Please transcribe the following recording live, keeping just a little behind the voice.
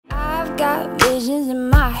got visions in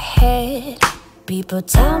my head. People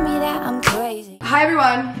tell me that I'm crazy. Hi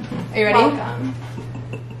everyone. Are you ready? Welcome.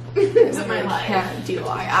 This is my life. I can't do.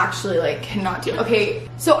 I actually cannot do. Okay,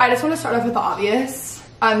 so I just want to start off with the obvious.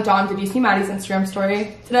 Dawn, did you see Maddie's Instagram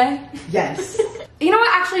story today? Yes. You know what?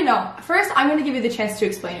 Actually, no. First, I'm going to give you the chance to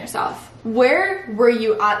explain yourself. Where were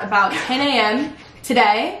you at about 10 a.m.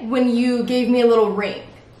 today when you gave me a little ring?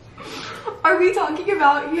 Are we talking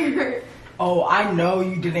about your... Oh, I know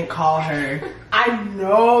you didn't call her. I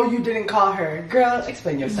know you didn't call her. Girl,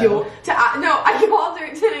 explain yourself. No, I called her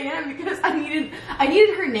at 10 a.m. because I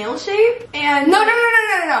needed her nail shape and...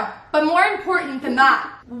 No. But more important than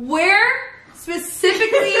that, where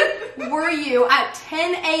specifically were you at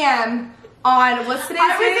 10 a.m. on, what's today's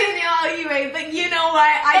I date? was in anyway, but you know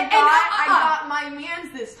what? I got my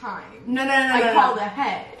mans this time. No. I called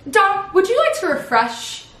ahead. Dawn, would you like to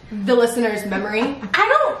refresh the listener's memory?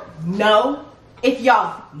 I don't know if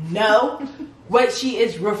y'all know what she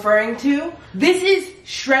is referring to. This is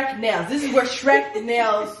Shrek nails. This is where Shrek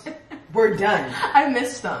nails were done. I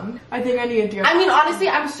missed them. I think I need to do it. I mean, honestly,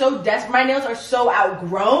 I'm so desperate. My nails are so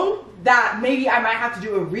outgrown that maybe I might have to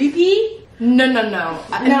do a repeat. No.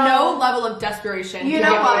 No level of desperation. You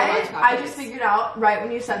know what? I just figured out right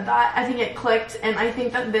when you said that. I think it clicked, and I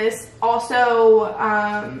think that this also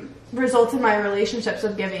results in my relationships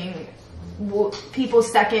of giving people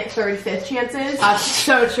second, third, fifth chances. That's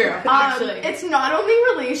so true. Actually, it's not only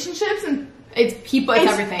relationships and it's people.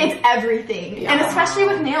 It's everything. It's everything, and especially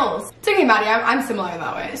with nails. It's okay, Maddie. I'm similar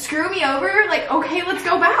that way. Screw me over, like okay, let's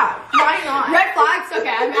go back. Why not? Red flags. Okay,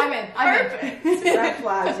 I'm in. Perfect. Red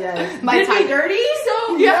flags, yes. My Did type. me dirty?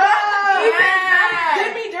 So Yeah.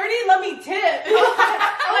 Did me dirty? Let me tip.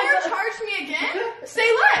 Or charge me again? Say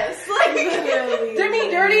less. Like Did me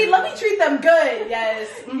dirty? Let me treat them good. Yes.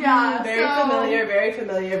 Yeah. Very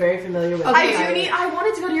familiar with Okay. I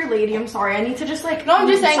wanted to go to your lady. I'm sorry. I need to just No, I'm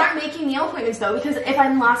just saying. start making nail appointments though, because if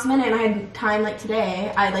I'm last minute and I had time like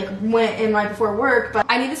today, I went in right before work. But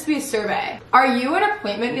I need this to be a survey. Are you an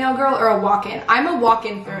appointment nail girl or a walk-in? I'm a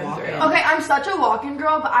walk-in through and through. okay, I'm such a walk-in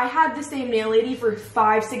girl, but I had the same nail lady for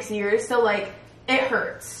 5-6 years, so it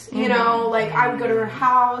hurts. You know, I would go to her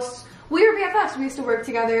house. We were BFFs. We used to work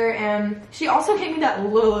together, and she also gave me that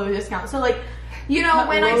low discount. So you know,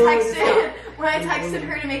 when I texted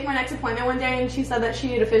her to make my next appointment one day, and she said that she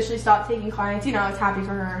had officially stopped taking clients, you know, I was happy for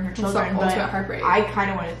her and her children. But heartbreak.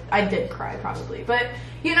 I did cry probably, but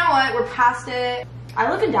you know what? We're past it. I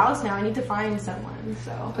live in Dallas now. I need to find someone.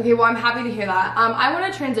 So okay, well, I'm happy to hear that. I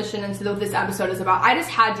want to transition into what this episode is about. I just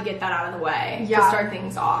had to get that out of the way to start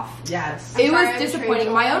things off. Yes. It was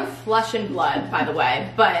disappointing. My own flesh and blood, by the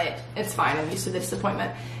way, but it's fine. I'm used to the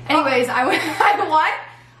disappointment. Anyways, I want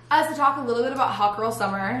us to talk a little bit about Hot Girl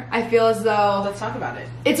Summer. I feel as though Let's talk about it.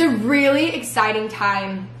 it's a really exciting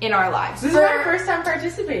time in our lives. This is our first time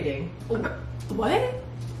participating. What?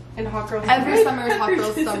 In Hot Girl Summer. Every summer is Hot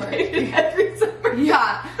Girl Summer. every summer.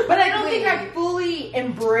 Yeah. But I don't think I fully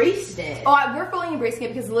embraced it. Oh, we're fully embracing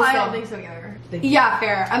it because listen. I don't think so either. Yeah,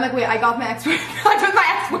 fair. I'm like, wait, I got my ex-boyfriend. I took my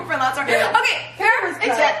ex-boyfriend last summer. Okay, fair. It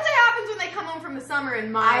typically happens when they come home from the summer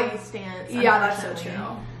in my stance. Yeah, that's so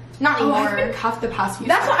true. Not Oh, anymore. I've been cuffed the past few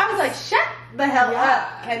That's summers. why I was like, shut the hell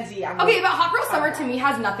up, Kenzie. Okay, but Hot Girl Summer to me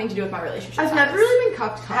has nothing to do with my relationship I've status. never really been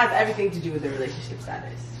cuffed. It has everything to do with the relationship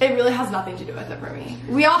status. It really has nothing to do with it for me.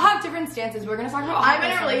 We all have different stances. We're gonna talk about Hot I'm Girl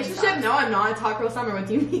in a Summer relationship. stuff. No, I'm not. It's Hot Girl Summer. What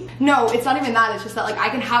do you mean? No, it's not even that. It's just that I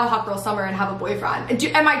can have a Hot Girl Summer and have a boyfriend.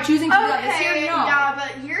 Am I choosing to do that this year? No. Yeah,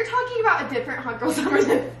 but you're talking about a different Hot Girl Summer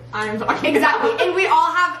than I'm talking Exactly, about. and we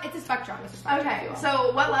all have. It's a spectrum. It's a spectrum. Okay,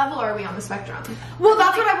 so what level are we on the spectrum? Well,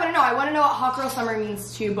 that's what I want to know. I want to know what Hot Girl Summer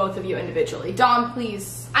means to both of you individually. Dom,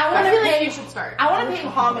 please. I want to feel like pay. you should start. I want to pay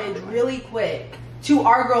homage really quick to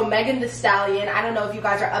our girl Megan Thee Stallion. I don't know if you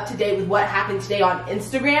guys are up to date with what happened today on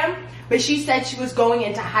Instagram, but she said she was going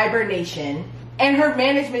into hibernation and her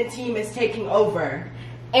management team is taking over.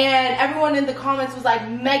 And everyone in the comments was like,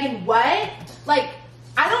 Megan, what?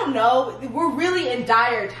 I don't know. We're really in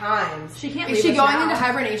dire times. She can't. Is she going into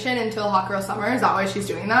hibernation until Hot Girl Summer? Is that why she's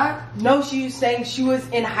doing that? No, she was saying she was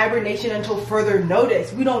in hibernation until further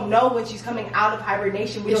notice. We don't know when she's coming out of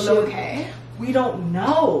hibernation. We Is don't she know. Okay? We don't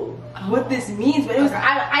know what this means, but it was.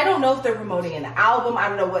 I don't know if they're promoting an album. I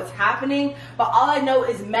don't know what's happening, but all I know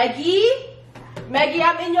is Maggie,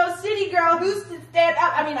 I'm in your city, girl. Houston, stand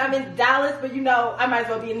up. I mean, I'm in Dallas, but you know, I might as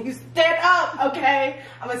well be in Houston. Stand up, okay?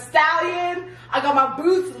 I'm a stallion. I got my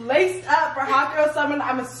boots laced up for Hot Girl Summer.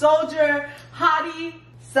 I'm a soldier, hottie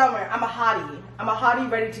summer. I'm a hottie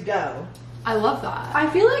ready to go. I love that. I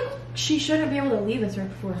feel like she shouldn't be able to leave us right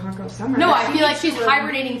before Hot Girl Summer. No, I feel like She she's would-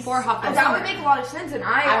 hibernating for Hot Girl That Summer. would make a lot of sense, and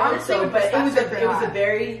I hope honestly so, would but it was respect her for a that.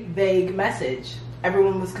 very vague message.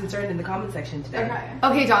 Everyone was concerned in the comment section today. Okay.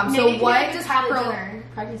 Okay, Dom, so Maybe what does Hot Kylie Girl... Jenner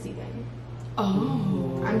pregnancy thing?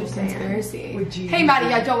 Oh, I'm just saying. conspiracy. Would you- Hey, Maddie,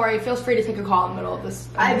 yeah, don't worry. Feel free to take a call in the middle of this.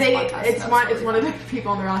 I think podcast. it's That's one totally of fine. the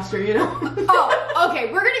people on the roster, you know. Oh,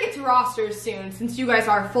 okay. We're gonna get to rosters soon, since you guys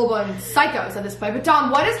are full-blown psychos at this point. But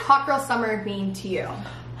Dom, what does Hot Girl Summer mean to you?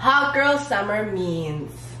 Hot Girl Summer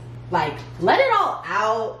means, like, let it all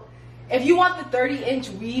out. If you want the 30-inch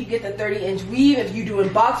weave, get the 30-inch weave. If you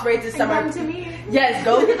doing box braids this summer, Come to me. yes,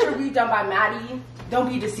 go get your weave done by Maddie. Don't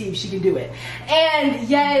be deceived, she can do it. And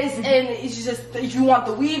yes, and it's just, if you want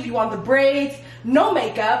the weave, you want the braids, no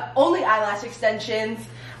makeup, only eyelash extensions.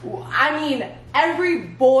 I mean, every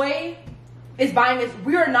boy is buying this.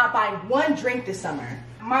 We are not buying one drink this summer.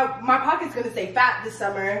 My pocket's gonna stay fat this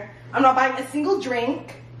summer. I'm not buying a single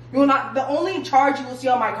drink. You will not. The only charge you will see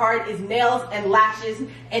on my card is nails and lashes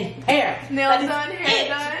and hair. Nails That is done, hair it.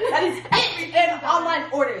 done. That is it. And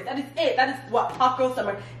online orders. That is it. That is what Hot Girl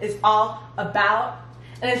Summer is all about.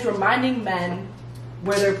 And it's reminding men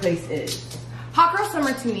where their place is. Hot Girl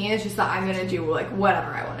Summer to me is just that I'm gonna do like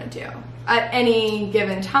whatever I want to do at any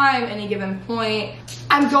given time, any given point.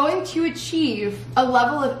 I'm going to achieve a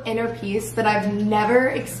level of inner peace that I've never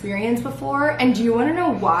experienced before. And do you want to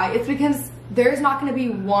know why? It's because there's not going to be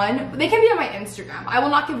one. They can be on my Instagram. I will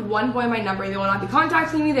not give one boy my number. They will not be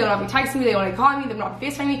contacting me. They will not be texting me. They will not be calling me. They will not be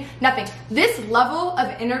FaceTiming me. Nothing. This level of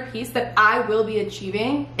inner peace that I will be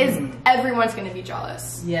achieving is everyone's going to be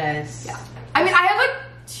jealous. Yes. Yeah. I mean, I have like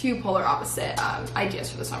two polar opposite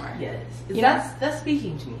ideas for the summer. Yes. You That's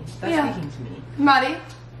speaking to me. That's Yeah. speaking to me. Maddie?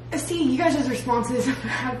 See, you guys' responses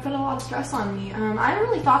have put a lot of stress on me. I haven't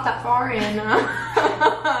really thought that far in.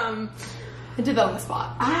 I did that on the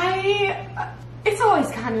spot. It's always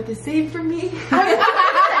kind of the same for me. I was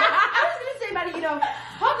gonna say, Maddie, you know,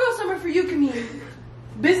 Hot Girl Summer for you can mean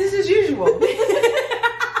business as usual. Business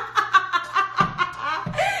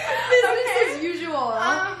as usual.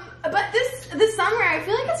 But this summer, I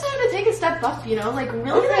feel like it's time to take a step up. You know, like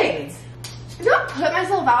really, Okay. like not put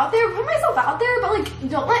myself out there, but like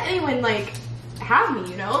don't let anyone like have me.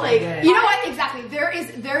 You know, like Yeah. You know what? Exactly. There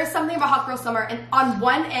is something about Hot Girl Summer, and on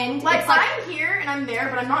one end, like it's like I'm here and I'm there,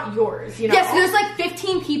 but I'm not yours. You know. yes, there's like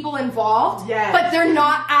 15 people involved, Yes. but they're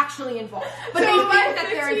not actually involved. But So they am I think that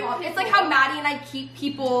they're 15 involved. It's like how Maddie and I keep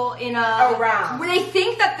people in a Around. where they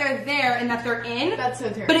think that they're there and that they're in, That's so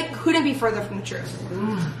terrible. but it couldn't be further from the truth.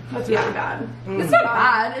 That's really bad. It's not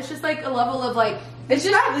bad. It's just like a level of like. It's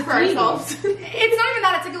just Not for ourselves. It's not even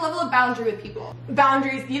that. It's like a level of boundary with people.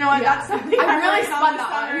 Boundaries. You know what? Yeah. That's something I I'm really working on spun this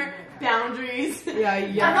that summer. Boundaries.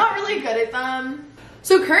 Yeah. I'm not really good at them.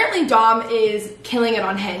 So currently Dom is killing it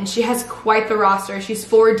on Hinge. She has quite the roster. She's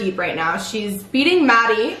 4 deep right now. She's beating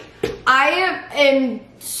Maddie. I am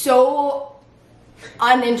so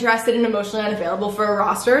uninterested and emotionally unavailable for a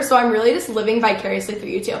roster, so I'm really just living vicariously through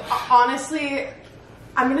you two. Honestly,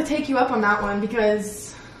 I'm gonna take you up on that one because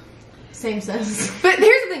same sis. But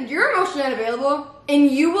here's the thing, you're emotionally unavailable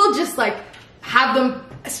and you will just like have them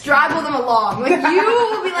straggle them along. Like you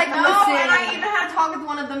will be like, No, listen. and I even had a talk with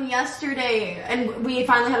one of them yesterday, and we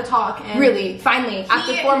finally had a talk. And Really, finally,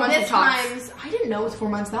 after 4 months of talks. times, I didn't know it was 4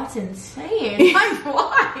 months. That's insane. I'm blind.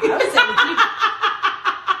 I was saying,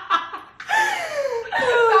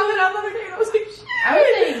 Found it out the other day, and I was like, shit. I was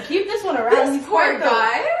saying, keep this one around. This He's poor quite the-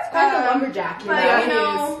 guy. He's quite the lumberjack, you But know. you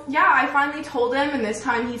know, yeah, I finally told him, and this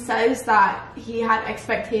time he says that he had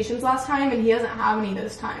expectations last time, and he doesn't have any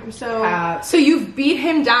this time. So So you've beat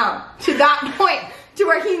him down to that point to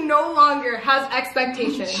where he no longer has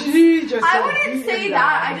expectations. I wouldn't say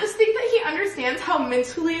that. I just think that he understands how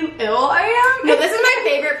mentally ill I am. No, this is my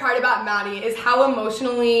favorite part about Maddie is how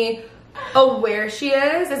emotionally aware she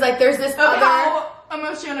is. Is like there's this other. How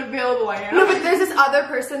emotionally unavailable I am. No, but there's this other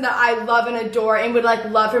person that I love and adore and would like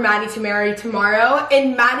love for Maddie to marry tomorrow.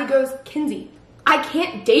 And Maddie goes, Kenzie, I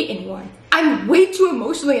can't date anyone. I'm way too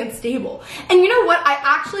emotionally unstable. And you know what? I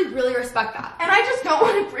actually really respect that. And I just don't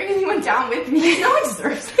want to bring anyone down with me. No one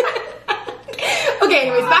deserves that. Okay,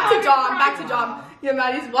 anyways, back to Dom. Back to Dom. Yeah,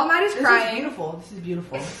 Maddie's This is crying. beautiful. This is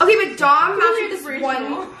beautiful. Okay, but Dom matched Really with this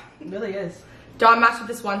inspirational. one. It really is. Dom matched with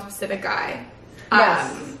this one specific guy.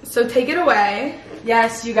 Yes. So take it away.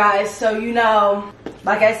 Yes, you guys. So you know,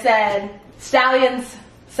 like I said, stallions,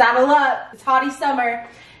 saddle up. It's hottie summer.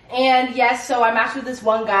 And yes, so I matched with this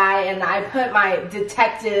one guy and I put my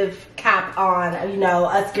detective cap on. You know,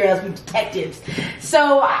 us girls, we detectives.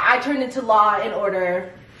 So I turned into Law and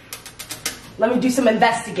Order. Let me do some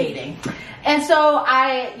investigating. And so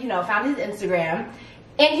I, you know, found his Instagram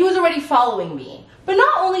and he was already following me. But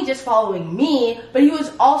not only just following me, but he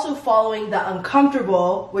was also following The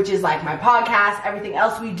Uncomfortable, which is like my podcast, everything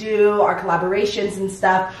else we do, our collaborations and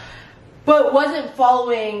stuff, but wasn't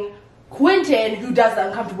following Quentin, who does The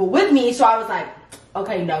Uncomfortable with me. So I was like,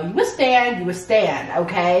 okay, no, you a stan,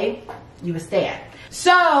 okay? You a stan.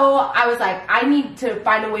 So I was like, I need to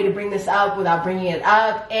find a way to bring this up without bringing it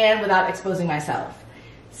up and without exposing myself.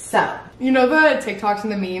 So. You know the TikToks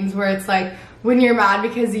and the memes where it's like, when you're mad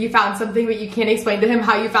because you found something but you can't explain to him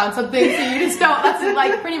how you found something, so you just don't. That's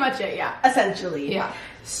like pretty much it, yeah. Essentially. Yeah.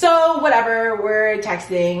 So whatever, we're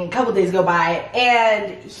texting, a couple days go by,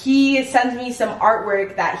 and he sends me some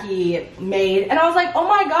artwork that he made, and I was like, oh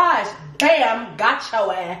my gosh, bam,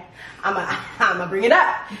 gotcha. I'ma bring it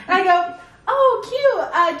up. And I go,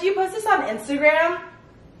 oh, cute, do you post this on Instagram?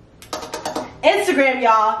 Instagram,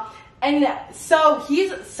 y'all. And so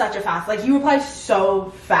he's such a fast, like he replies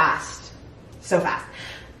so fast. So fast.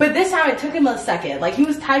 But this time it took him a second. Like he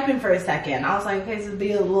was typing for a second. I was like, okay, this would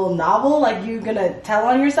be a little novel. Like you gonna tell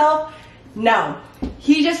on yourself? No.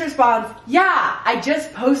 He just responds, yeah, I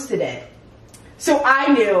just posted it. So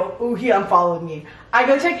I knew, ooh, he unfollowed me. I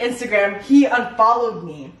go check Instagram, he unfollowed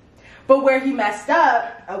me. But where he messed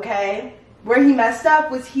up, okay, where he messed up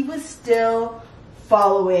was he was still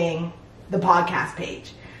following the podcast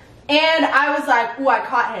page. And I was like, ooh, I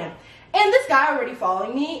caught him. And this guy already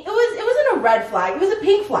following me, it wasn't a red flag, it was a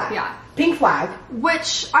pink flag. Yeah. Pink flag.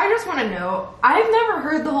 Which, I just want to know, I've never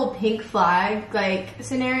heard the whole pink flag, like,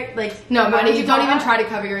 scenario, like... No, Maddie, you don't even try to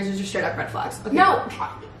cover yours, it's just straight up red flags. Okay, no.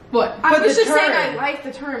 What? I was just term. saying I like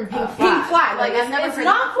the term pink flag. Pink flag. Like, I've never it's heard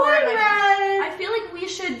not it before. red. I feel like we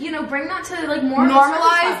should, you know, bring that to, like, more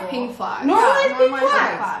normalize pink flags. Normalize pink normalize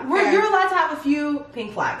flags. flag. You're allowed to have a few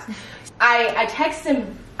pink flags. I text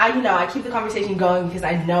him, I keep the conversation going because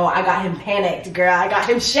I know I got him panicked, girl. I got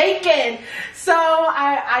him shaken. So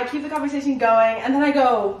I keep the conversation going, and then I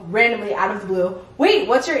go randomly out of the blue, wait,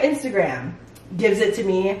 what's your Instagram? Gives it to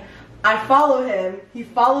me. I follow him. He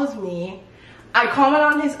follows me. I comment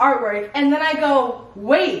on his artwork, and then I go,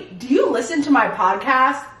 wait, do you listen to my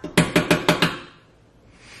podcast?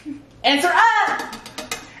 Answer up!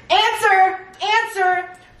 Answer!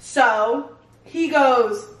 So he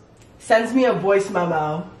goes, sends me a voice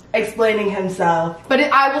memo explaining himself. But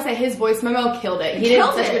I will say his voice memo killed it. He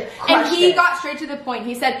Killed did it. And he it. got straight to the point.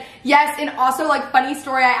 He said, yes, and also like funny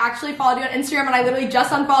story, I actually followed you on Instagram and I literally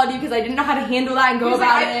just unfollowed you because I didn't know how to handle that and go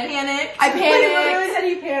about it. I panicked. I He panicked. literally said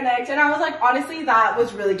he panicked, and I was like, honestly, that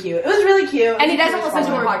was really cute. It was really cute. And he doesn't listen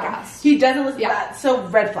to our podcast. He doesn't listen Yeah. to that. So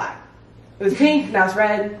red flag. It was pink, now it's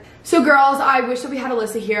red. So girls, I wish that we had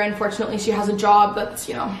Alyssa here. Unfortunately, she has a job that's,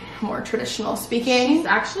 you know, more traditional speaking. She's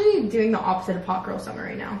actually doing the opposite of Hot Girl Summer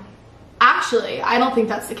right now. Actually, I don't think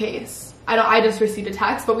that's the case. I just received a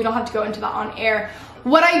text, but we don't have to go into that on air.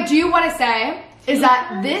 What I do want to say is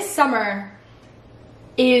that this summer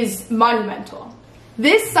is monumental.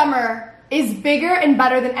 This summer is bigger and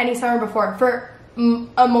better than any summer before for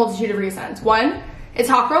a multitude of reasons. One, it's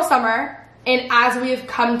Hot Girl Summer, and as we have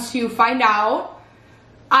come to find out,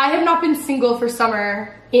 I have not been single for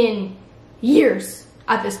summer in years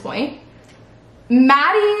at this point.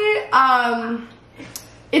 Maddie,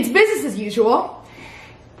 it's business as usual.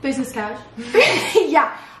 Business cash.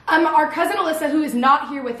 Yeah. Our cousin Alyssa, who is not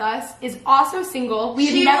here with us, is also single.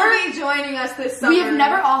 She will be joining us this summer. We have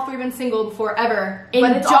never all three been single before, ever.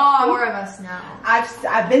 But it's all four of us now.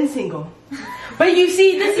 I've been single. But you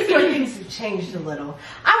see, this is where things have changed a little.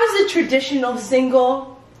 I was a traditional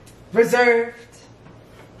single, reserved,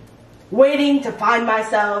 waiting to find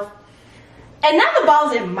myself. And now the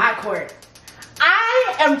ball's in my court.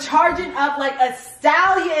 I am charging up like a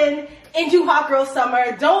stallion into Hot Girl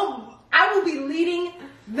Summer. I will be leading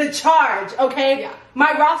the charge, okay? Yeah.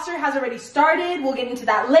 My roster has already started. We'll get into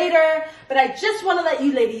that later. But I just want to let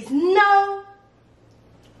you ladies know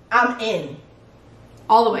I'm in.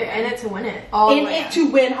 All the way In it to win it. All the In way it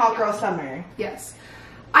to win Hot Girl Summer. Yes.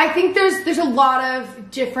 I think there's a lot of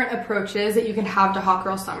different approaches that you can have to Hot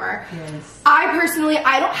Girl Summer. Yes. I personally,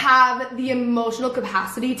 I don't have the emotional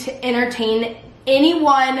capacity to entertain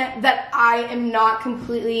anyone that I am not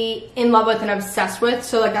completely in love with and obsessed with,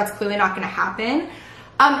 so like that's clearly not gonna happen.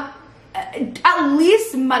 At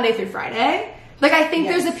least Monday through Friday. Like I think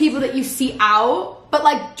Yes. there's the people that you see out, but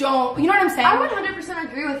like don't, you know what I'm saying? I would 100%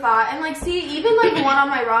 agree with that. And like, see, even like one on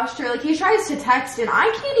my roster, like he tries to text and I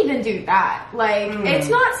can't even do that. Like, it's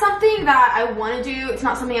not something that I want to do. It's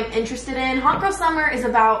not something I'm interested in. Hot Girl Summer is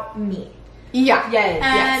about me. Yeah. Yes.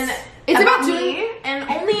 And It's about me and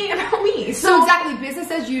only about me. So exactly, business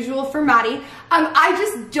as usual for Maddie. I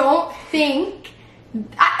just don't think,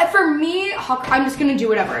 for me, I'm just gonna do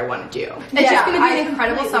whatever I want to do. It's just gonna be an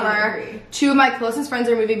incredible summer. Agree. Two of my closest friends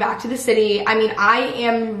are moving back to the city. I mean, I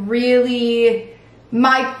am really,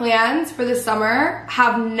 my plans for the summer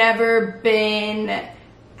have never been,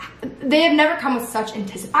 they have never come with such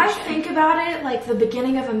anticipation. I think about it like the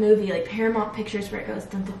beginning of a movie, like Paramount Pictures, where it goes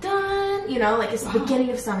dun dun dun. You know, like it's the beginning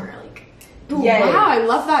of summer, like. Yeah, wow, I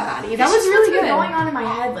love that, Maddie. That was really good. Going on in my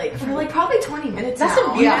head, like for like probably 20 minutes. That's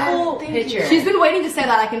now. a beautiful picture. She's been waiting to say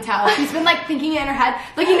that. I can tell. She's been like thinking it in her head.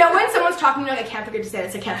 Like, you know when someone's talking, you're like, I can't forget to say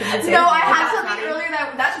this. I can't forget to say this. No, I Like, had that's something Maddie. earlier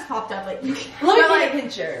that just popped up. Like, Let me paint a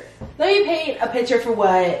picture. Let me paint a picture for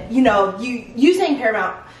what, you know, you saying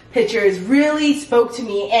Paramount Pictures really spoke to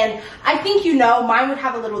me, and I think, you know, mine would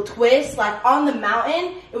have a little twist. Like on the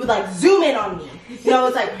mountain, it would like zoom in on me. You know,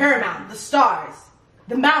 it's like Paramount, the stars,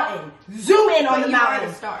 the mountain, zoom in on the mountain. You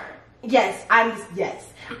are the star. Yes,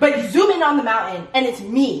 yes. But you zoom in on the mountain, and it's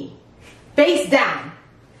me, face down,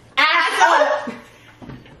 ass up,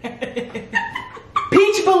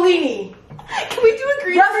 peach Bellini. can we do a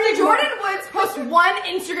green? Jordan Woods posts one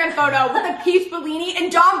Instagram photo with a peach Bellini,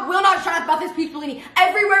 and John will not shut up about this peach Bellini.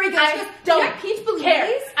 Everywhere he goes, he goes, don't "You have peach Bellinis?"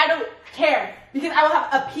 care. I don't care. Because I will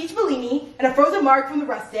have a peach Bellini and a frozen marg from the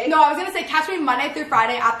Rustic. No, I was gonna say catch me Monday through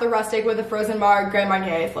Friday at the Rustic with a frozen marg Grand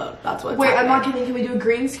Marnier float. That's what. Wait, I'm not kidding. Can we do a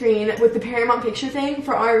green screen with the Paramount Picture thing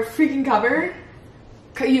for our freaking cover?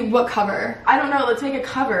 What cover? I don't know. Let's make a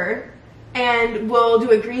cover, and we'll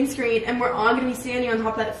do a green screen, and we're all gonna be standing on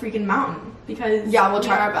top of that freaking mountain because. Yeah, we'll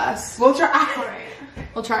try our best. We'll try. Alright.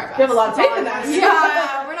 We'll try our best. We have a lot of faith in that.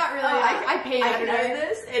 Yeah, we're not really. I paid I can Saturday. edit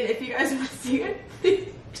this, and if you guys want to see it, please.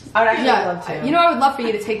 I would actually love to. You know, I would love for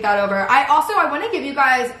you to take that over. I want to give you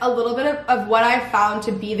guys a little bit of what I found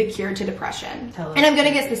to be the cure to depression. Tell us. And I'm going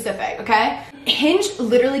to get specific, okay? Hinge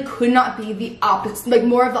literally could not be the opposite, like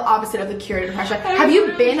more of the opposite of the cure to depression. Have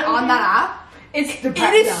you been on that app? It's It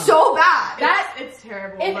depressing. is so bad. It's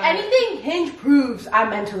terrible. If but- anything, Hinge proves I'm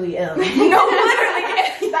mentally ill. No,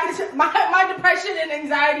 literally. That's my depression and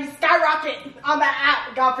anxiety skyrocket on that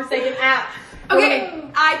app, godforsaken app. Okay,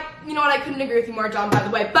 you know what, I couldn't agree with you more, John, by the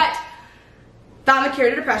way, but found the cure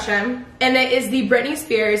to depression, and it is the Britney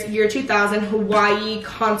Spears Year 2000 Hawaii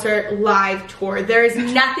Concert Live Tour. There is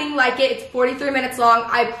nothing like it. It's 43 minutes long.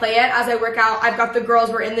 I play it as I work out. I've got the girls,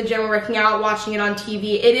 we're in the gym, we're working out, watching it on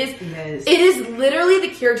TV. It is literally the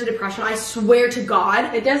cure to depression. I swear to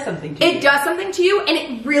God. It does something to you. It does something to you, and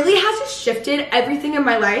it really has just shifted everything in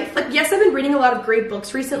my life. Like, yes, I've been reading a lot of great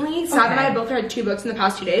books recently. Sav and I have both read 2 books in the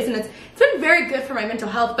past 2 days, and it's been very good for my mental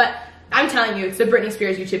health, but I'm telling you, it's the Britney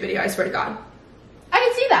Spears YouTube video, I swear to God. I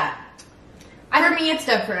can see that. For me, it's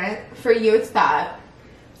different. For you, it's that.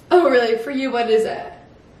 Oh, really? For you, what is it?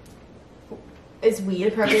 Is weed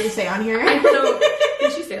appropriate to say on here? I don't know.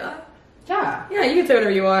 Did she say that? Yeah. Yeah, you can say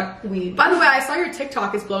whatever you want. Weed. By the way, I saw your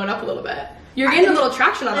TikTok is blowing up a little bit. You're getting a little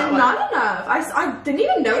traction on that And one. not enough. I didn't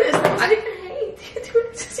even notice. I was like, hey,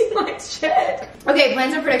 dude, she likes shit. Okay,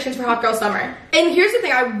 plans and predictions for Hot Girl Summer. And here's the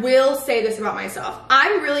thing, I will say this about myself.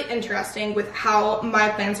 I'm really interesting with how my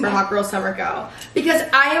plans for Hot Girl Summer go, because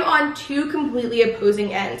I am on 2 completely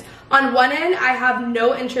opposing ends. On one end, I have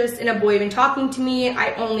no interest in a boy even talking to me.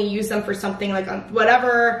 I only use them for something like on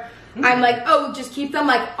whatever. I'm like, oh, just keep them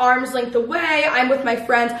like arm's length away. I'm with my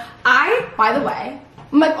friends. By the way,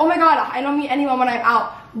 I'm like, oh my God, I don't meet anyone when I'm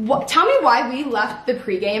out. Tell me why we left the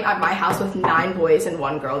pregame at my house with 9 boys and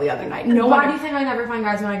 1 girl the other night. No Why one. do you think I never find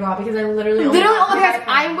guys when I go out? Because I literally Literally, only all the guys,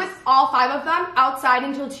 I'm with all 5 of them outside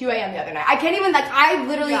until 2 a.m. the other night. I can't even, like, I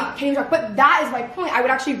literally can't even talk. But that is my point. I would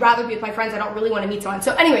actually rather be with my friends. I don't really want to meet someone.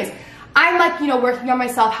 So anyways, I'm like, you know, working on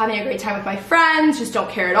myself, having a great time with my friends, just don't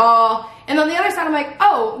care at all. And on the other side, I'm like,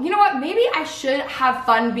 oh, you know what? Maybe I should have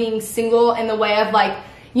fun being single in the way of, like,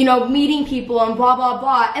 you know, meeting people and blah, blah,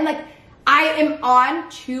 blah. And, like, I am on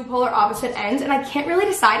 2 polar opposite ends, and I can't really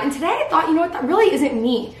decide. And today I thought, you know what, that really isn't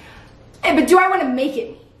me. But do I want to make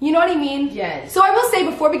it me? You know what I mean? Yes. So I will say,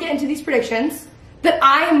 before we get into these predictions, that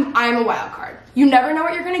I am a wild card. You never know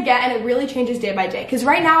what you're going to get, and it really changes day by day. Because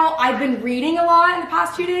right now, I've been reading a lot in the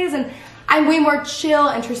past 2 days, and I'm way more chill,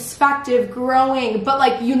 introspective, growing, but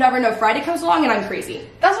like, you never know. Friday comes along and I'm crazy.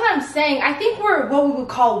 That's what I'm saying. I think we're what we would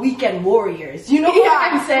call weekend warriors. You know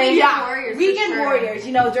what I'm saying? Yeah. Warriors, Weekend for sure. warriors.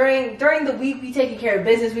 You know, during the week we taking care of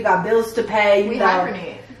business. We got bills to pay. We know.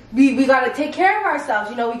 hibernate. We gotta take care of ourselves.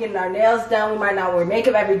 You know, we getting our nails done. We might not wear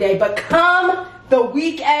makeup every day, but come the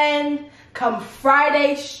weekend, come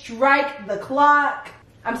Friday, strike the clock.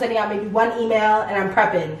 I'm sending out maybe 1 email and I'm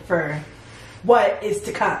prepping for what is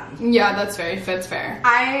to come. Yeah, that's fair.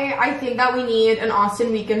 I think that we need an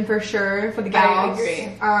Austin weekend for sure for the gals. I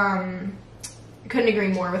agree. couldn't agree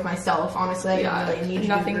more with myself. Honestly, I don't really need you to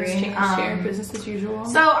nothing's agree. changed here. Business as usual.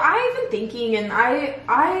 So I've been thinking, and I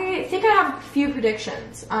think I have a few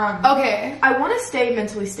predictions. Okay. I want to stay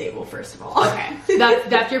mentally stable, first of all. Okay.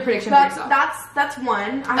 That's your prediction for yourself. That's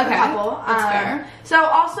one. I have a couple. That's fair. So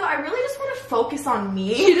also, I really just want to focus on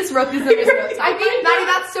me. She just wrote these in his notes. I mean, Maddie,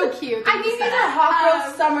 that's so cute. I mean, these are hot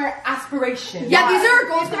girl summer aspirations. Yeah, these are our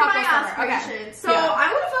goals These for are hot my girl summer. aspirations. Okay. So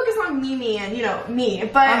I want to focus on me and, you know, me.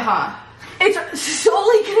 But it's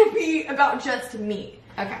solely going to be about just me.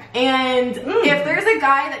 Okay. And if there's a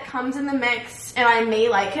guy that comes in the mix and I may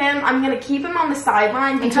like him, I'm going to keep him on the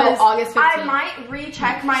sideline until because August 15th. I might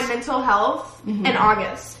recheck my mental health in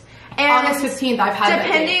August. And August 15th, I've had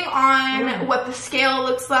depending on what the scale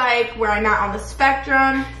looks like, where I'm at on the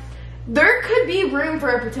spectrum, there could be room for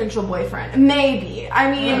a potential boyfriend. Maybe. I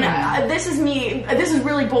mean, this is me. This is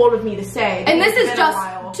really bold of me to say. And this is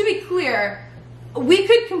just, to be clear, we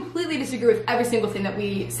could completely disagree with every single thing that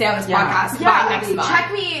we say on this podcast by next month.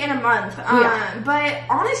 Check me in a month. But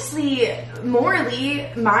honestly, morally,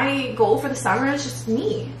 my goal for the summer is just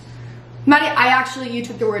me. Maddie, you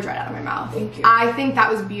took the words right out of my mouth. Thank you. I think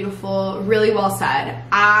that was beautiful, really well said.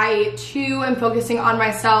 I, too, am focusing on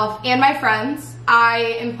myself and my friends.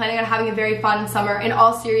 I am planning on having a very fun summer. In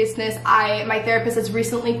all seriousness, my therapist has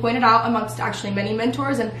recently pointed out, amongst actually many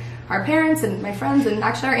mentors and our parents and my friends and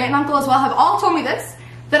actually our aunt and uncle as well, have all told me this,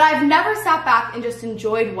 that I've never sat back and just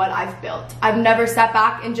enjoyed what I've built. I've never sat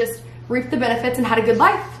back and just reaped the benefits and had a good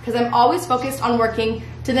life, because I'm always focused on working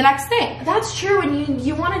to the next thing. That's true, and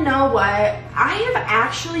you want to know what? I have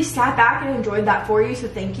actually sat back and enjoyed that for you, so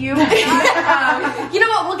thank you. You know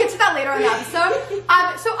what? We'll get to that later in the episode.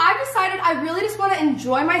 So I've decided I really just want to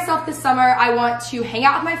enjoy myself this summer. I want to hang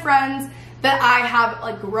out with my friends that I have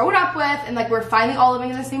like grown up with, and like we're finally all living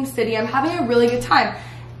in the same city. I'm having a really good time.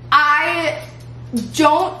 I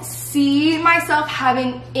don't see myself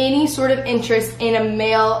having any sort of interest in a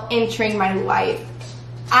male entering my life.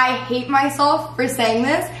 I hate myself for saying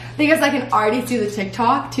this because I can already see the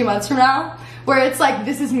TikTok 2 months from now where it's like,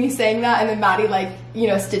 this is me saying that, and then Maddie like, you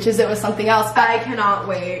know, stitches it with something else. But I cannot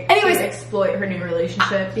wait to exploit her new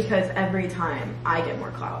relationship because every time I get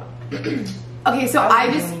more clout. Okay, so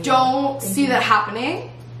I just don't see that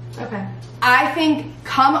happening. Okay. I think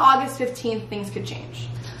come August 15th, things could change.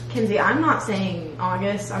 Kenzie, I'm not saying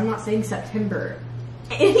August, I'm not saying September.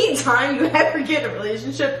 Anytime you ever get in a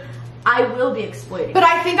relationship, I will be exploiting. But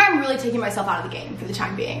I think I'm really taking myself out of the game for the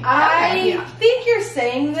time being. I think you're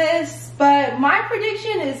saying this, but my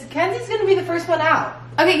prediction is Kenzie's gonna be the first one out.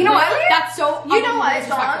 Okay, you know what? That's so. You know what,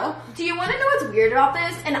 Dawn? Do you want to know what's weird about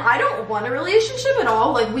this? And I don't want a relationship at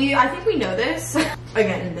all. Like I think we know this.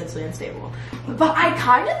 Again, mentally unstable. But I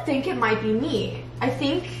kind of think it might be me. I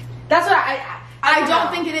think that's what I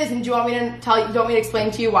don't think it is, and do you want me to tell you? Do you want me to explain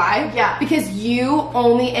to you why? Yeah. Because you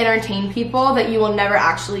only entertain people that you will never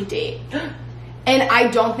actually date, and I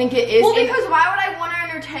don't think it is. Well, because why would I want to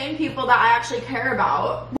entertain people that I actually care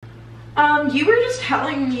about? You were just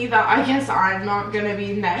telling me that I guess I'm not gonna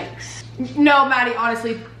be next. No, Maddie.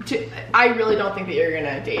 Honestly, I really don't think that you're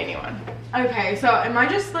gonna date anyone. Okay, so am I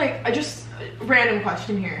just like random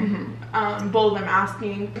question here? Bold, I'm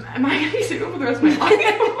asking, am I gonna be single for the rest of my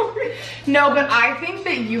life? No, but I think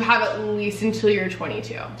that you have at least until you're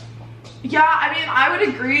 22. Yeah, I mean, I would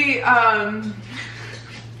agree.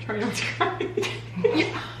 Try not to cry.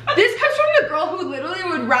 This comes from the girl who literally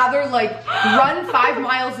would rather like run 5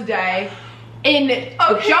 miles a day and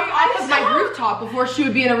jump off of my rooftop before she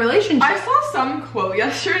would be in a relationship. I saw some quote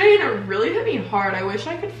yesterday and it really hit me hard. I wish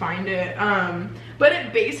I could find it. But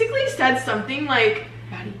it basically said something like,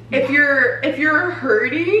 if you're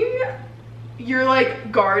hurting, you're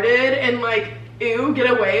like guarded and like, ew, get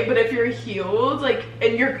away. But if you're healed, like,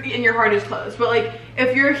 and your heart is closed, but like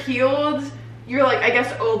if you're healed, you're like, I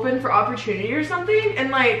guess, open for opportunity or something.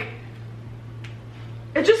 And like,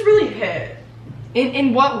 it just really hit.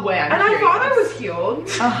 In what way? And I thought I was healed.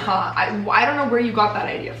 I don't know where you got that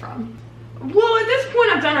idea from. Well, at this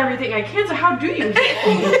point, I've done everything I can. So how do you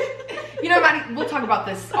heal? You know, Maddie, we'll talk about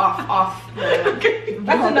this off. Okay.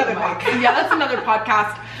 That's another podcast. Yeah, that's another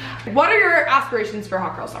podcast. What are your aspirations for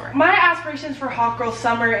Hot Girl Summer? My aspirations for Hot Girl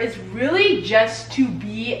Summer is really just to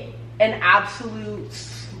be an absolute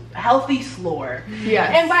healthy slore.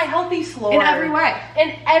 Yes. And by healthy slore, in every way.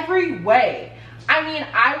 In every way. I mean,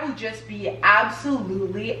 I will just be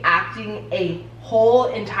absolutely acting a whole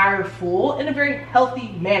entire fool in a very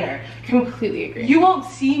healthy manner. Completely agree. You won't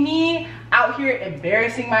see me out here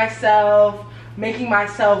embarrassing myself, making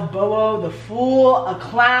myself Bobo the fool, a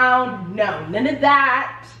clown. No, none of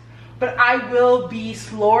that. But I will be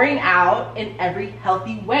sloring out in every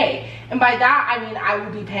healthy way. And by that, I mean I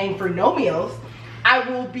will be paying for no meals. I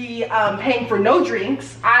will be paying for no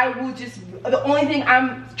drinks. I will just, the only thing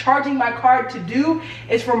I'm charging my card to do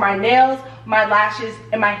is for my nails, my lashes,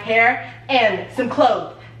 and my hair, and some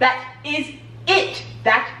clothes. That is it.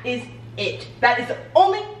 That is it. That is the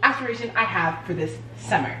only aspiration I have for this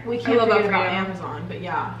summer. We can't love that forget for about you. Amazon, but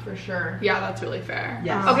yeah, for sure. Yeah, that's really fair.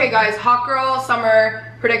 Yes. Okay, guys, hot girl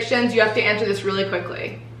summer predictions. You have to answer this really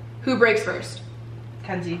quickly. Who breaks first?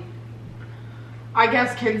 Kenzie. I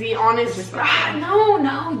guess Kenzie, honestly.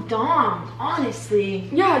 No, Dom, honestly.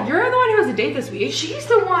 Yeah, you're the one who has a date this week. She's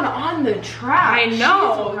the one on the track. I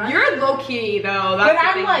know. She's You're low key though. That's But the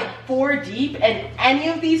I'm thing. like 4 deep, and any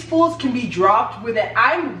of these fools can be dropped with it.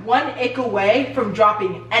 I'm 1 ick away from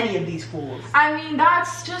dropping any of these fools. I mean,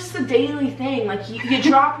 that's just the daily thing. Like, you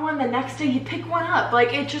drop one, the next day you pick one up.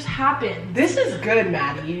 Like, it just happens. This is good,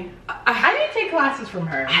 Maddie. I need to take classes from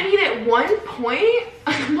her. I mean, at one point,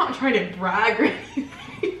 I'm not trying to brag or anything.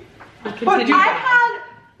 But I had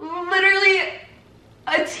literally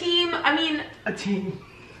a team. I mean, a team.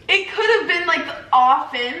 it could have been like the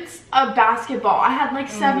offense of basketball. I had like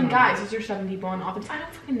 7 guys. Is there 7 people on offense? I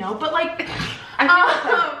don't fucking know. But like,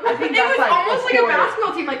 I think it that's was like almost like a sport.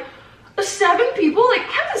 basketball team. Like 7 people. Like,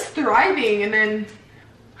 I was thriving, and then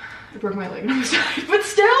I broke my leg on the side. But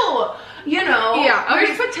still, you know, Yeah, okay.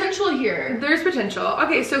 there's potential here. There's potential.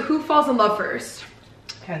 Okay, so who falls in love first?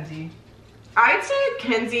 Kenzie. I'd say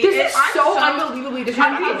Kenzie. This is I'm so unbelievably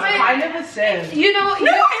disrespectful. I'm like- Kind of a sin. You know,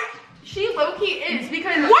 No, she low-key is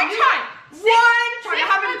because One time. 6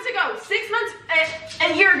 months ago, 6 months,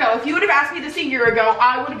 a year ago. If you would have asked me this a year ago,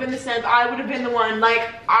 I would have been the simp. I would have been the one. Like,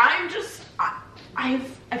 I've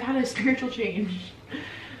had a spiritual change,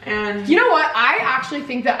 and You know what? I actually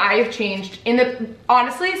think that I have changed in the,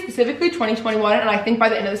 honestly, specifically 2021, and I think by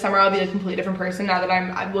the end of the summer I'll be a completely different person now that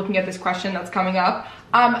I'm looking at this question that's coming up.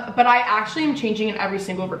 But I actually am changing in every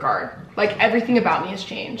single regard. Like, everything about me has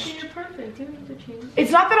changed. you're perfect. You don't need to change.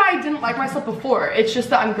 It's not that I didn't like myself before, it's just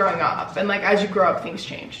that I'm growing up, and like, as you grow up, things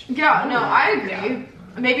change. Yeah, no, I agree. Yeah.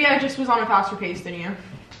 Maybe I just was on a faster pace than you.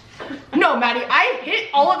 No, Maddie, I hit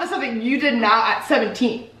all of the stuff that you did now at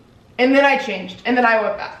 17. And then I changed, and then I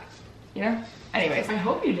went back, you know? Anyways. I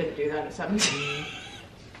hope you didn't do that at 17.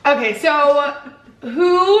 Okay, so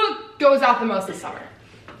who goes out the most this summer?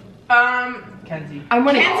 Kenzie. I'm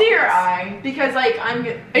winning Kenzie all or this. I? Because like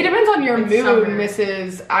It depends on your It's mood, summer.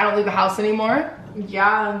 Mrs. I don't leave the house anymore.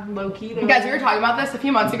 yeah, low key. Though. Guys, we were talking about this a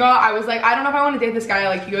few months ago. I was like, I don't know if I want to date this guy.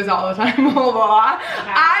 Like, he goes out all the time, blah, blah, blah.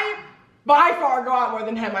 I, by far, go out more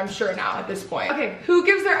than him, I'm sure now at this point. Okay, who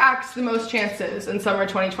gives their ex the most chances in summer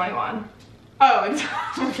 2021? Oh, it's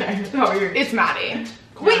okay. Oh, you're. It's Maddie.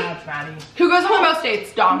 Wait. Yeah, it's Maddie. Who goes on the most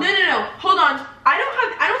dates? Dom. No. Hold on. I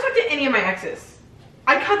don't talk to any of my exes.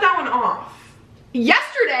 I cut that one off.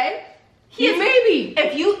 Yesterday, He maybe.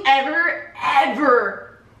 If you ever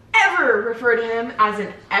refer to him as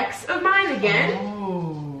an ex of mine again,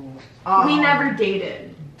 Oh. we never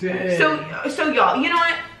dated. Dang. So y'all, you know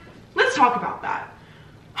what? Let's talk about that.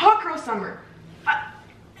 Hot girl summer.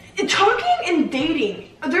 Talking and dating,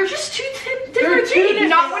 they're just two different things.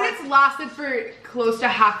 Not when it's lasted for close to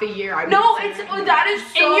half a year. I would No, say. that is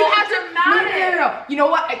so And you have to dramatic. no. You know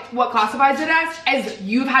what classifies it as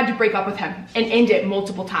you've had to break up with him and end it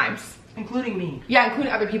multiple times. Including me. Yeah,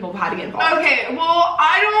 including other people who've had to get involved. Okay, well,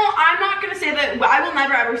 I'm not gonna say that, I will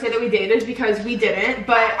never ever say that we dated because we didn't,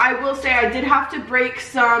 but I will say I did have to break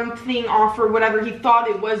something off for whatever he thought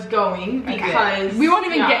it was going because We won't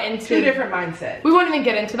even yeah. get into 2 different mindsets. We won't even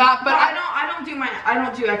get into that, but But I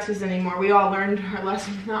don't do exes anymore. We all learned our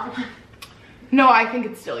lesson from that one. no, I think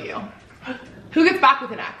it's still you. Who gets back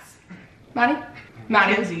with an ex? Maddie?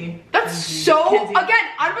 Maddie. Kenzie. That's so Kenzie. again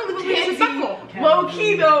unbelievably disrespectful. Low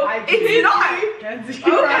key though, it's not. Kenzie.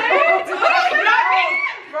 Okay.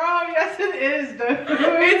 Bro, yes it is, dude.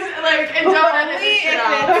 It's like, and don't edit this shit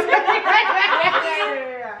out.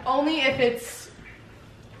 Only if it's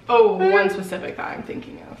one specific that I'm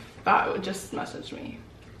thinking of. That would just message me.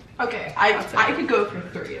 Okay, That's it. I could go for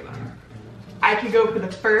 3 of them. I could go for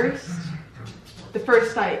the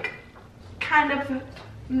first like kind of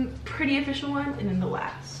pretty official one, and then the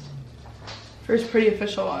last. First pretty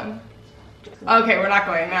official one. Okay, we're not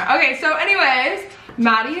going there. Okay, so anyways,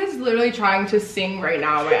 Maddie is literally trying to sing right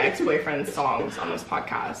now my ex-boyfriend's songs on this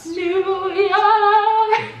podcast. New York.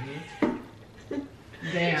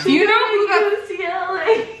 Damn. Do you know who that?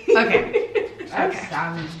 UCLA. Okay. That's Okay.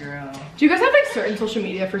 savage, girl. Do you guys have like certain social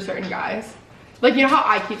media for certain guys? Like, you know how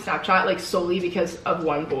I keep Snapchat like solely because of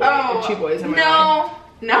one boy, or 2 boys in my life?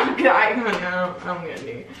 No, I'm gonna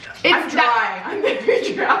do. I'm dry. I'm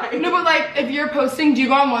very dry. No, but like, if you're posting, do you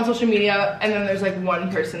go on one social media and then there's like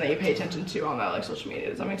one person that you pay attention to on that like social media?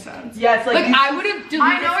 Does that make sense? Yeah, it's like I would have deleted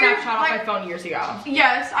I know you're, Snapchat off like- my phone years ago.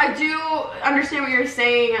 Yes, I do understand what you're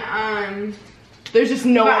saying. There's just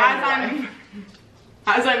no But one.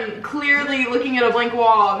 as I'm clearly looking at a blank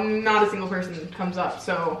wall, not a single person comes up.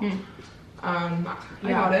 So, I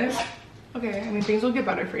got it. Okay, I mean, things will get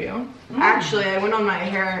better for you. Actually, I went on my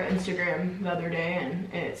hair Instagram the other day and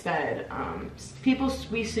it said, people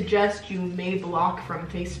we suggest you may block from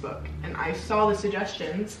Facebook. And I saw the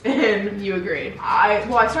suggestions and You agreed. I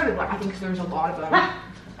started laughing because there was a lot of them.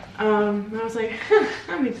 And I was like,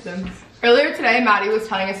 that makes sense. Earlier today, Maddie was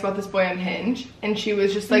telling us about this boy on Hinge, and she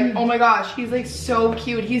was just like, oh my gosh, he's like so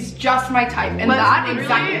cute. He's just my type. And that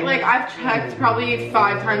exactly, like, I've checked probably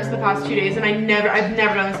 5 times in the past 2 days and I've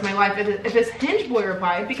never done this in my life. If this Hinge boy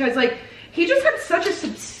replied, because like, he just had such a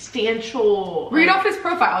substantial... read off his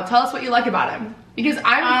profile. Tell us what you like about him. Because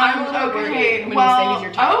I'm a little worried when you say he's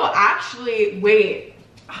your type. Oh, actually, wait.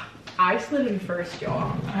 I slid in first,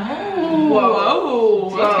 y'all. Oh.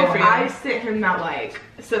 Whoa. That's good for you. I sent him that like,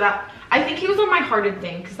 so that, I think he was on my hearted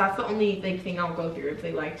thing, because that's the only like thing I'll go through if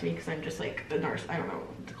they liked me, because I'm just like a nurse. I don't know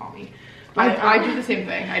what to call me. But, I do the same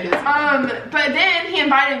thing. I do the same thing. But then he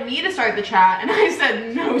invited me to start the chat, and I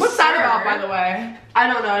said no. What's that sir. about, by the way?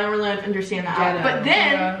 I don't know. I don't really understand that. But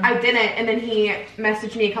then I didn't, and then he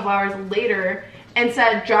messaged me a couple hours later and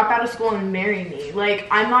said, "Drop out of school and marry me." Like,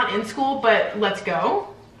 I'm not in school, but let's go.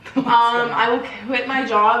 I will quit my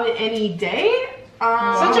job any day.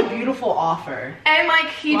 such a beautiful offer. And like,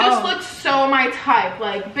 he just looked so my type,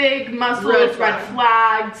 like big muscles, red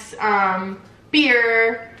flags,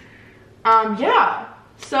 beer. Yeah.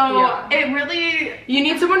 So it really, you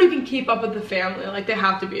need someone who can keep up with the family. Like, they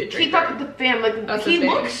have to be a drinker. keep up with the fam. Like, That's he the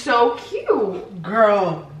thing. looks so cute.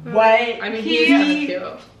 Girl, what? I mean, he's cute.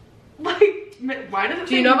 Like, why does it?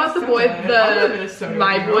 Do you know about the boy,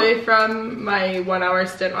 my boy? boy from my 1 hour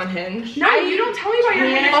stint on Hinge? No, you don't tell me about your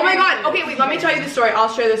Hinge. Oh my god. Okay, wait, let me tell you the story.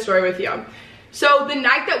 I'll share this story with you. So the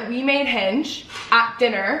night that we made Hinge at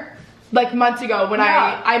dinner, like months ago, when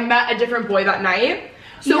I met a different boy that night.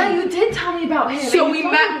 So yeah, you did tell me about him. So we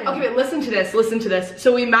met, okay, wait, listen to this.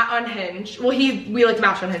 So we met on Hinge. Well, we like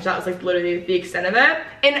matched on Hinge. That was like literally the extent of it.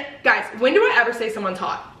 And guys, when do I ever say someone's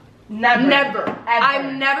hot? Never. Ever.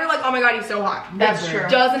 I'm never like, oh my god, he's so hot. That's true.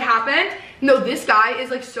 Doesn't happen. No, this guy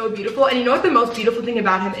is like so beautiful. And you know what the most beautiful thing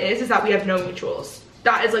about him is that we have no mutuals.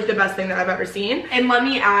 That is like the best thing that I've ever seen. And let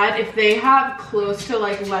me add, if they have close to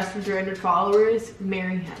like less than 300 followers,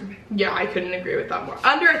 marry him. Yeah, I couldn't agree with that more.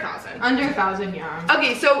 Under 1,000. Under 1,000, yeah.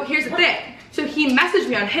 Okay, so here's the thing. So he messaged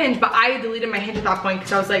me on Hinge, but I had deleted my Hinge at that point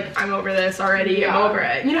because I was like, I'm over this already. I'm over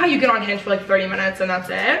it. You know how you get on Hinge for like 30 minutes and that's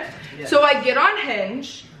it? Yeah. So I get on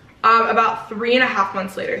Hinge about 3.5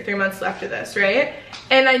 months later, 3 months after this, right?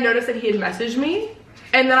 And I noticed that he had messaged me.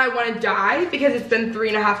 And then I want to die because it's been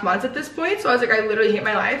 3.5 months at this point. So I was like, I literally hate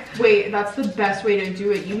my life. Wait, that's the best way to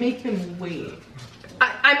do it. You make them wait.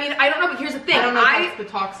 I mean, I don't know, but here's the thing. I don't know if that's the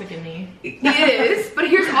toxic in me. It is, but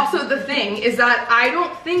here's also the thing, is that I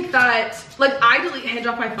don't think that, like, I delete Hinge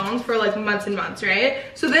off my phone for like months and months, right?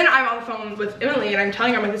 So then I'm on the phone with Emily and I'm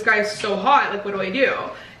telling her, I'm like, this guy is so hot, like, what do I do?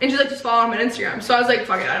 And she's like, just follow him on Instagram. So I was like,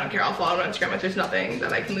 fuck it, I don't care, I'll follow him on Instagram. Like, there's nothing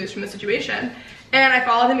that I can lose from the situation. And I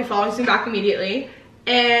followed him, he follows me back immediately,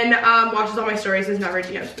 and watches all my stories, has never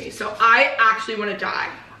DM'd me. So I actually want to die.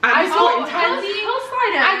 I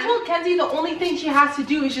told Kenzie the only thing she has to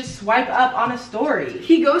do is just swipe up on a story.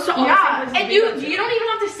 He goes to all the same places. And you don't even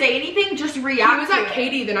have to say anything, just react. He was at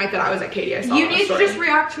Katie the night that I was at Katie. I saw you need to just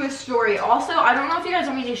react to his story. Also, I don't know if you guys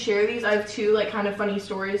want me to share these. I have 2 like kind of funny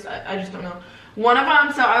stories. I just don't know. One of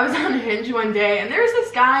them, so I was on Hinge one day and there was this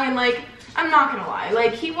guy and like, I'm not gonna lie,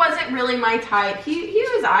 like he wasn't really my type. He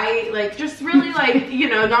was like just really like, you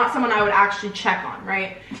know, not someone I would actually check on,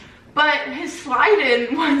 right? But his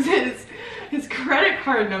slide-in was his credit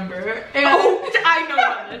card number. And I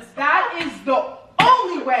know this. That is the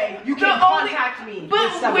only way you can contact me.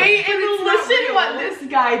 But wait, and listen what this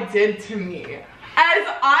guy did to me. As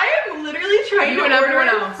I am literally trying to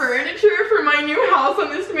order furniture for my new house on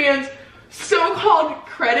this man's so-called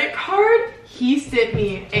credit card, he sent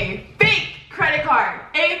me a fake credit card.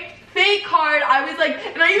 A fake card. I was like,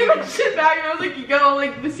 and I even mentioned back and I was like, yo,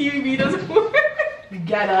 like the CVV doesn't work.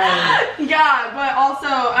 Get up. Yeah, but also,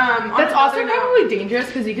 that's also probably dangerous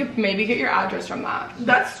because you could maybe get your address from that.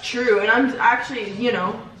 That's true, and I'm actually, you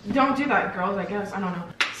know, don't do that, girls, I guess. I don't know.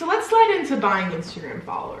 So let's slide into buying Instagram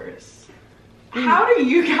followers. How do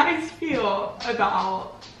you guys feel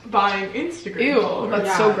about buying Instagram followers? Ew,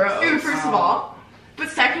 that's so gross. Ew, first of all, But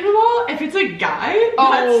second of all, if it's a guy,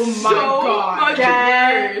 Oh that's my so God. much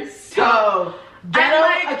worse. So, ghetto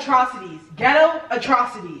like- atrocities. Ghetto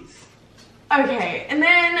atrocities. Okay, and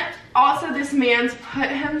then also this man's put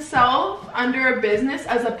himself under a business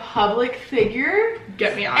as a public figure.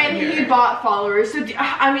 Get me out And of here. he bought followers. So,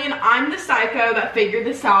 I mean, I'm the psycho that figured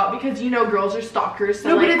this out because, you know, girls are stalkers. So,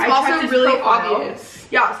 No, but like, it's I also checked his really profile. obvious.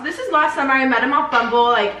 Yeah, so this is last summer. I met him off Bumble,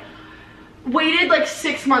 like, waited like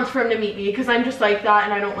 6 months for him to meet me because I'm just like that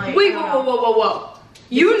and I don't like. Wait, I don't whoa, know. whoa, whoa, whoa, whoa.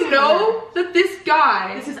 You know that this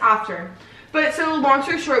guy. This is after. But so long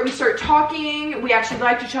story short, we start talking. We actually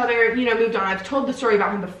liked each other, you know, moved on. I've told the story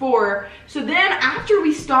about him before. So then after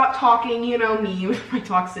we stopped talking, you know, me with my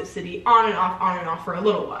toxicity, on and off for a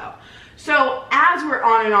little while. So as we're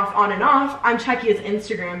on and off, I'm checking his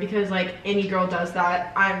Instagram because like any girl does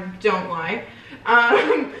that. Don't lie.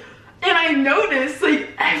 And I noticed like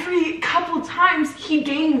every couple times he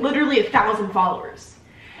gained literally 1,000 followers.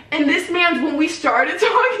 And this man's, when we started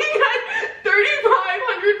talking, had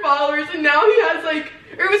 3,500 followers, and now he has like,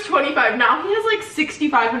 or it was 25, now he has like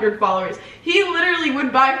 6,500 followers. He literally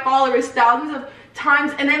would buy followers thousands of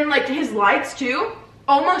times, and then like his likes too.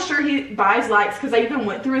 Almost sure he buys likes, because I even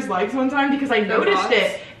went through his likes one time because I noticed bots?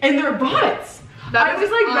 it, and they're bots. That I was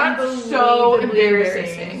like, that's so unbelievably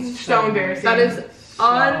embarrassing. So embarrassing. That is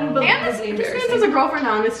unbelievably And this man embarrassing. has a girlfriend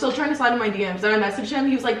now and is still trying to slide in my DMs. And I messaged him.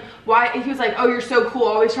 He was like, "Why?" He was like, "Oh, you're so cool.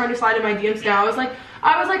 Always trying to slide in my DMs now." I was like,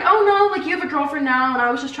 "Oh no, like you have a girlfriend now." And I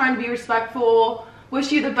was just trying to be respectful.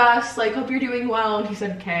 Wish you the best. Like, hope you're doing well. And he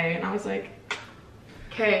said K. And I was like,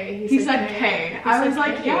 K. he said K. I was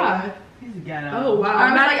like, yeah. He's ghetto. Oh wow.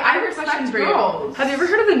 I was Maddie, like, I I have a respect question for you. girls. Have you ever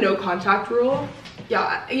heard of the no contact rule?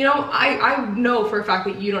 Yeah, you know, I know for a fact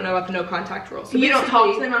that you don't know about the no contact rule. So You don't talk to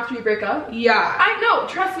basically- them after you break up? Yeah, I know,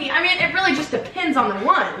 trust me. I mean, it really just depends on the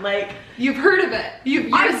one. Like, you've heard of it. You're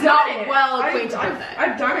I've just done not it. well acquainted I've, with it.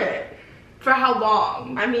 I've done it. For how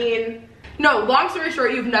long? I mean, No, long story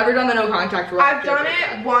short, you've never done the no contact rule. I've done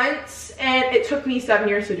it once, and it took me 7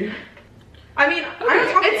 years to do it. I mean, I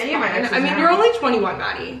don't talk to any of my exes I mean, now. you're only 21,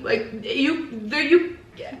 Maddie. Like, you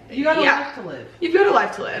You got a yeah. life to live. You've got a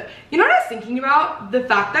life to live. You know what I was thinking about? The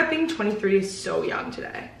fact that being 23 is so young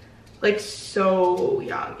today. Like, so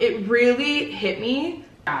young. It really hit me.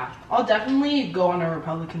 Yeah, I'll definitely go on a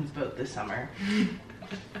Republicans vote this summer.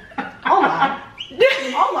 I'll lie.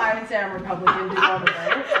 I'll lie and say I'm Republican to go on the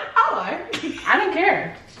vote. I'll lie. I don't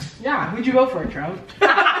care. Yeah, who'd you vote for, Trump? Can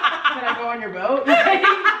I go on your vote? As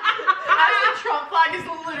the Trump flag is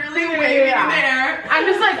literally waving in the air. I'm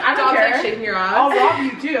just like, I don't Dog's care. like shaking your I'll ass. rob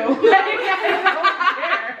you too. I don't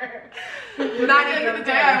care. Not the end of the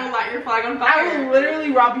day, I will light your flag on I fire. will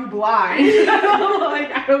literally rob you blind.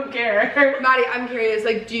 Like, I don't care. Maddie, I'm curious,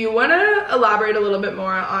 like, do you want to elaborate a little bit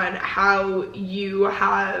more on how you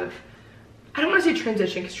have, I don't want to say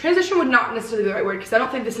transition, because transition would not necessarily be the right word, because I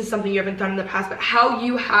don't think this is something you haven't done in the past, but how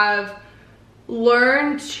you have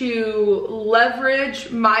learned to leverage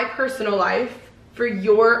my personal life for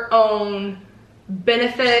your own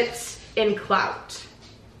benefit and clout.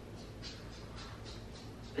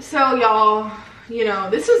 So y'all, you know,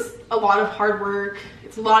 this is a lot of hard work.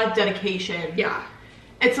 It's a lot of dedication. Yeah.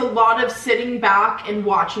 It's a lot of sitting back and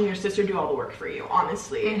watching your sister do all the work for you,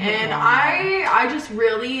 honestly. And I just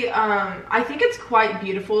really, I think it's quite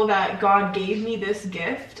beautiful that God gave me this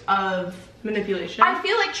gift of Manipulation. I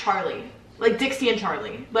feel like Charlie, like Dixie and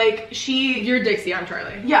Charlie. Like You're Dixie, I'm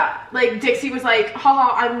Charlie. yeah, like Dixie was like,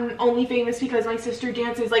 haha, I'm only famous because my sister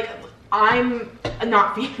dances. Like, I'm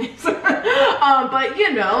not famous. But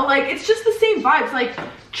you know, like, it's just the same vibes. Like,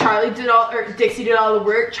 Charlie did all, or Dixie did all the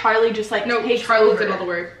work. Charlie just like, No, takes Charlie over. did all the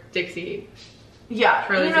work. Dixie. Yeah,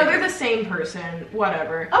 Charlie's you know, it. they're the same person,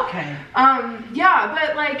 whatever. Okay. Yeah,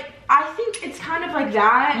 but like, I think it's kind of like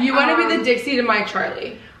that. You want to be the Dixie to my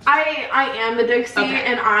Charlie. I am the Dixie, Okay.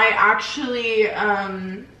 and I actually,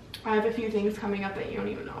 I have a few things coming up that you don't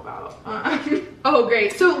even know about. Oh,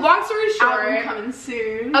 great. So, long story Album short. coming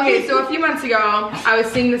soon. Okay, so a few months ago, I was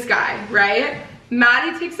seeing this guy, right?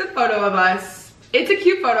 Maddie takes a photo of us. It's a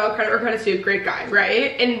cute photo, credit where credit's due, great guy,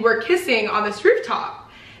 right? And we're kissing on this rooftop.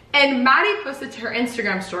 And Maddie posted to her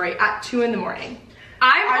Instagram story at 2 in the morning.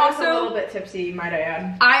 I was a little bit tipsy, might I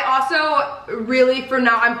add. I also really, for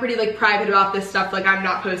now, I'm pretty like private about this stuff. Like, I'm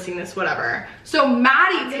not posting this, whatever. So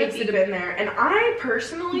Maddie takes it. in there, and I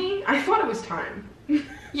personally, I thought it was time.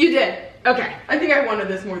 You did. Okay. I think I wanted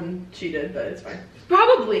this more than she did, but it's fine.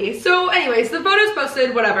 Probably. So anyways, the photo's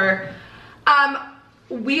posted, whatever.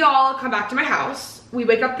 We all come back to my house. We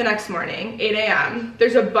wake up the next morning, 8 a.m.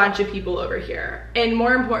 There's a bunch of people over here. And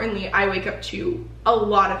more importantly, I wake up to a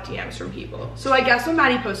lot of DMs from people. So I guess when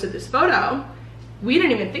Maddie posted this photo, we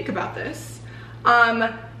didn't even think about this.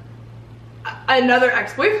 Another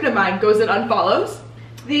ex-boyfriend of mine goes and unfollows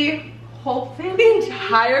the Whole family? the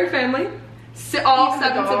entire family, all Even the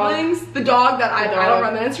 7 dog? siblings, the dog that I don't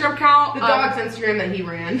run the Instagram account, The dog's Instagram that he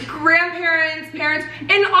ran. grandparents, parents,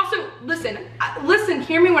 and also listen,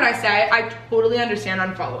 hear me when I say I totally understand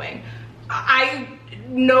unfollowing.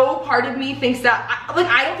 No part of me thinks that,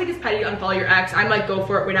 I don't think it's petty to unfollow your ex. I'm like, go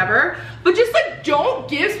for it, whatever. But just like, don't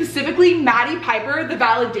give specifically Maddie Piper the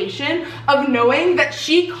validation of knowing that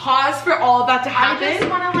she caused for all of that to happen. I just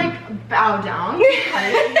want to like bow down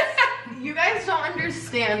because you guys don't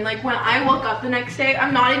understand. Like when I woke up the next day,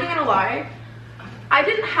 I'm not even gonna lie, I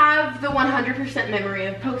didn't have the 100% memory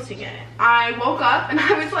of posting it. I woke up and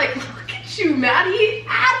I was like, look at you, Maddie,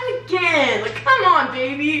 at it again. Like, come on,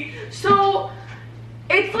 baby. So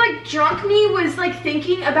it's like drunk me was like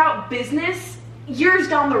thinking about business years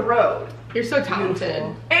down the road. You're so talented.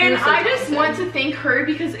 And You're so I just talented. want to thank her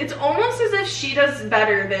because it's almost as if she does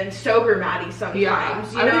better than sober Maddie sometimes.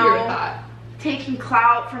 Yeah, you I would know? agree with that. Taking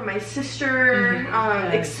clout from my sister,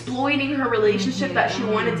 exploiting her relationship that she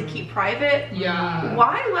wanted to keep private. Yeah.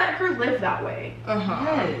 Why let her live that way?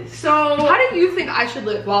 Uh-huh. So How do you think I should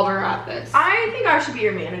live while we're at this? I think I should be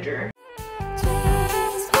your manager.